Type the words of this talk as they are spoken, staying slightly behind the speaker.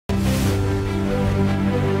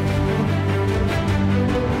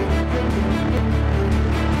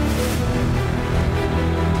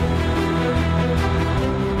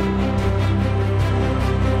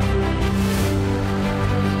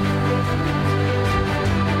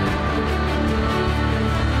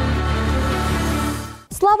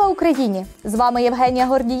Україні! З вами Євгенія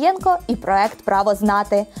Гордієнко і проект «Право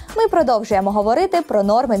знати». Ми продовжуємо говорити про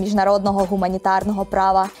норми міжнародного гуманітарного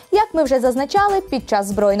права. Як ми вже зазначали, під час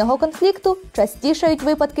збройного конфлікту частішають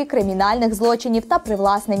випадки кримінальних злочинів та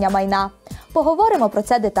привласнення майна. Поговоримо про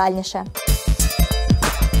це детальніше.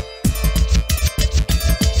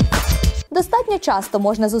 Достатньо часто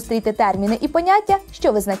можна зустріти терміни і поняття,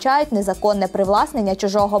 що визначають незаконне привласнення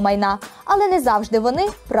чужого майна, але не завжди вони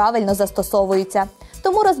правильно застосовуються.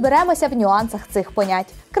 Тому розберемося в нюансах цих понять.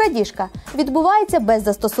 Крадіжка відбувається без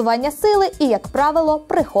застосування сили і, як правило,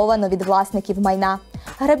 приховано від власників майна.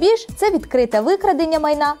 Грабіж – це відкрите викрадення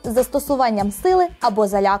майна з застосуванням сили або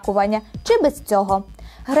залякування, чи без цього.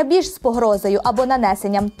 Грабіж з погрозою або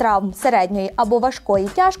нанесенням травм середньої або важкої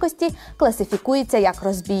тяжкості класифікується як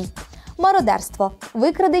розбій. Мародерство –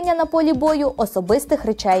 викрадення на полі бою особистих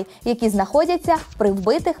речей, які знаходяться при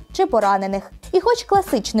вбитих чи поранених. І хоч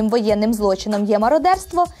класичним воєнним злочином є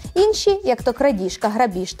мародерство, інші, як то крадіжка,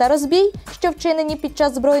 грабіж та розбій, що вчинені під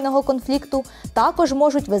час збройного конфлікту, також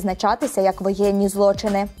можуть визначатися як воєнні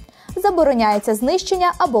злочини. Забороняється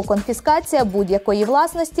знищення або конфіскація будь-якої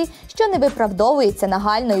власності, що не виправдовується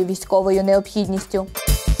нагальною військовою необхідністю.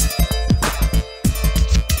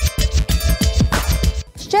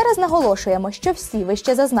 Ще раз наголошуємо, що всі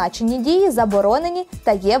вище зазначені дії заборонені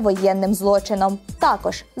та є воєнним злочином.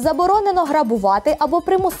 Також заборонено грабувати або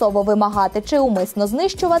примусово вимагати чи умисно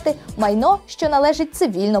знищувати майно, що належить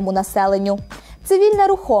цивільному населенню. Цивільне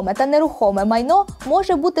рухоме та нерухоме майно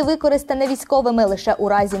може бути використане військовими лише у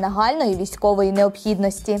разі нагальної військової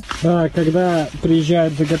необхідності. Так, коли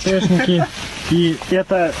приїжджають ЗГТшники, і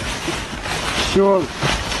це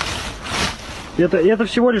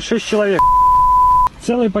всього лише 6 чоловік.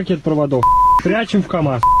 Целый пакет проводов. Прячем в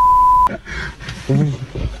КамАЗ.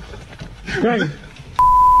 Как?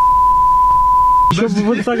 Еще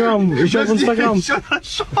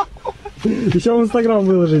в Инстаграм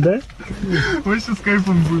выложить, да? Мы сейчас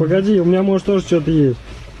кайфом будем. Погоди, у меня может тоже что-то есть.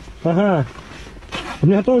 Ага. У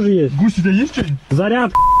меня тоже есть. Гусь, у тебя есть что-нибудь?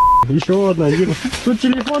 Заряд. Еще одна. Тут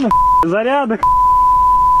телефонов. Зарядок.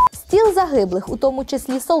 З тіл загиблих, у тому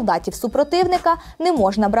числі солдатів супротивника, не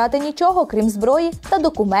можна брати нічого, крім зброї та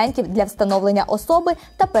документів для встановлення особи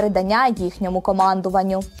та передання їхньому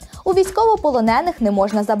командуванню. У військовополонених не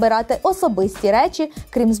можна забирати особисті речі,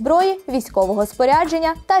 крім зброї, військового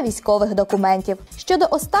спорядження та військових документів. Щодо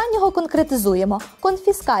останнього конкретизуємо.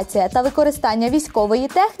 Конфіскація та використання військової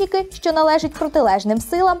техніки, що належить протилежним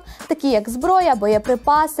силам, такі як зброя,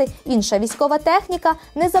 боєприпаси, інша військова техніка,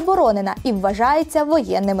 не заборонена і вважається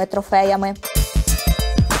воєнними трофеями.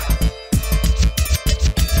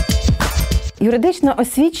 Юридична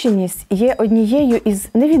освіченість є однією із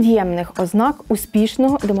невід'ємних ознак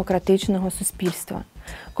успішного демократичного суспільства.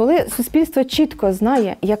 Коли суспільство чітко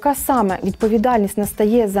знає, яка саме відповідальність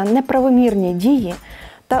настає за неправомірні дії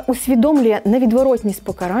та усвідомлює невідворотність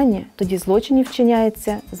покарання, тоді злочинів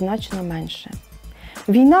вчиняється значно менше.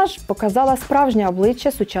 Війна ж показала справжнє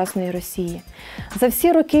обличчя сучасної Росії. За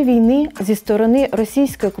всі роки війни зі сторони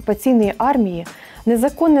російської окупаційної армії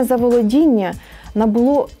незаконне заволодіння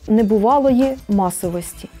набуло небувалої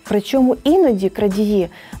масовості. Причому іноді крадії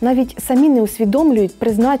навіть самі не усвідомлюють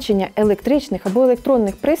призначення електричних або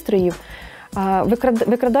електронних пристроїв,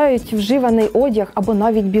 викрадають вживаний одяг або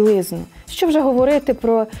навіть білизну. Що вже говорити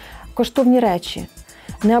про коштовні речі?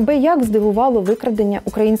 Неабияк здивувало викрадення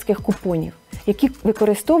українських купонів, які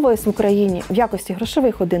використовувались в Україні в якості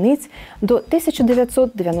грошових одиниць до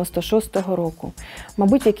 1996 року.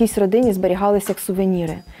 Мабуть, в якійсь родині зберігалися як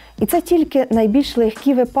сувеніри. І це тільки найбільш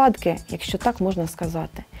легкі випадки, якщо так можна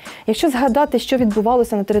сказати. Якщо згадати, що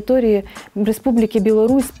відбувалося на території Республіки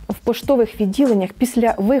Білорусь в поштових відділеннях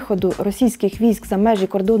після виходу російських військ за межі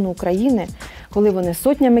кордону України, коли вони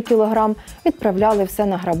сотнями кілограм відправляли все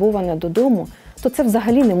награбоване додому, то це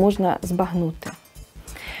взагалі не можна збагнути.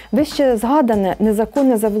 Вище згадане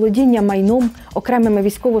незаконне заволодіння майном окремими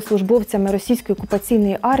військовослужбовцями російської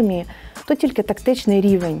окупаційної армії – то тільки тактичний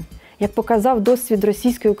рівень. Як показав досвід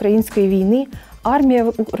російсько-української війни,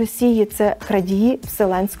 армія Росії – це крадії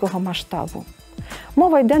вселенського масштабу.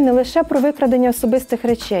 Мова йде не лише про викрадення особистих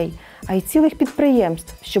речей, а й цілих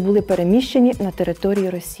підприємств, що були переміщені на території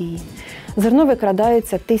Росії. Зерно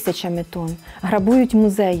викрадається тисячами тонн, грабують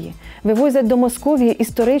музеї, вивозять до Московії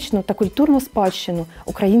історичну та культурну спадщину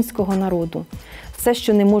українського народу. Все,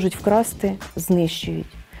 що не можуть вкрасти, знищують.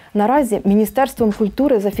 Наразі Міністерством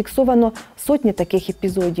культури зафіксовано сотні таких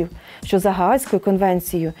епізодів, що за Гаазькою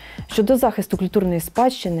конвенцією щодо захисту культурної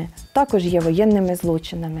спадщини також є воєнними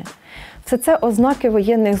злочинами. Все це ознаки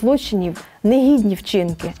воєнних злочинів, негідні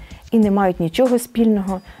вчинки і не мають нічого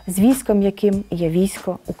спільного з військом, яким є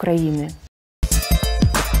військо України.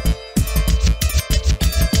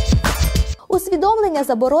 Усвідомлення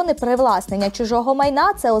заборони привласнення чужого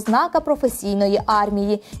майна – це ознака професійної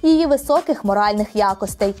армії, її високих моральних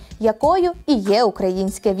якостей, якою і є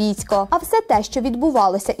українське військо. А все те, що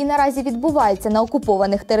відбувалося і наразі відбувається на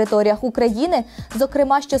окупованих територіях України,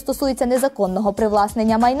 зокрема, що стосується незаконного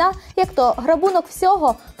привласнення майна, як то грабунок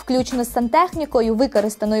всього, включно з сантехнікою,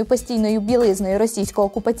 використаною постійною білизною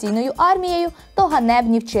російсько-окупаційною армією, то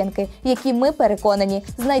ганебні вчинки, які, ми переконані,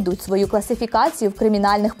 знайдуть свою класифікацію в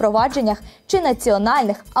кримінальних провадженнях чи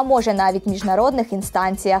національних, а може навіть міжнародних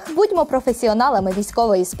інстанціях. Будьмо професіоналами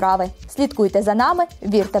військової справи. Слідкуйте за нами,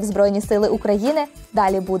 вірте в Збройні Сили України.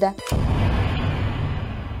 Далі буде.